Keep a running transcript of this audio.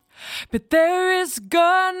But there is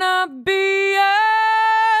gonna be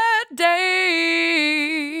a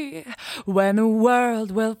day when the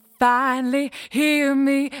world will finally hear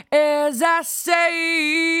me as I say,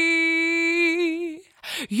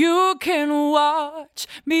 you can watch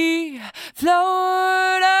me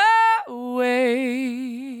float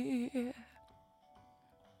away.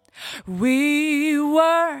 We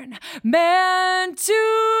weren't meant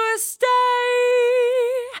to stay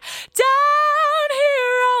down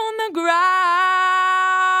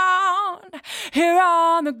here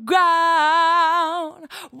on the ground.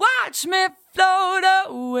 Watch me float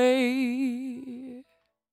away.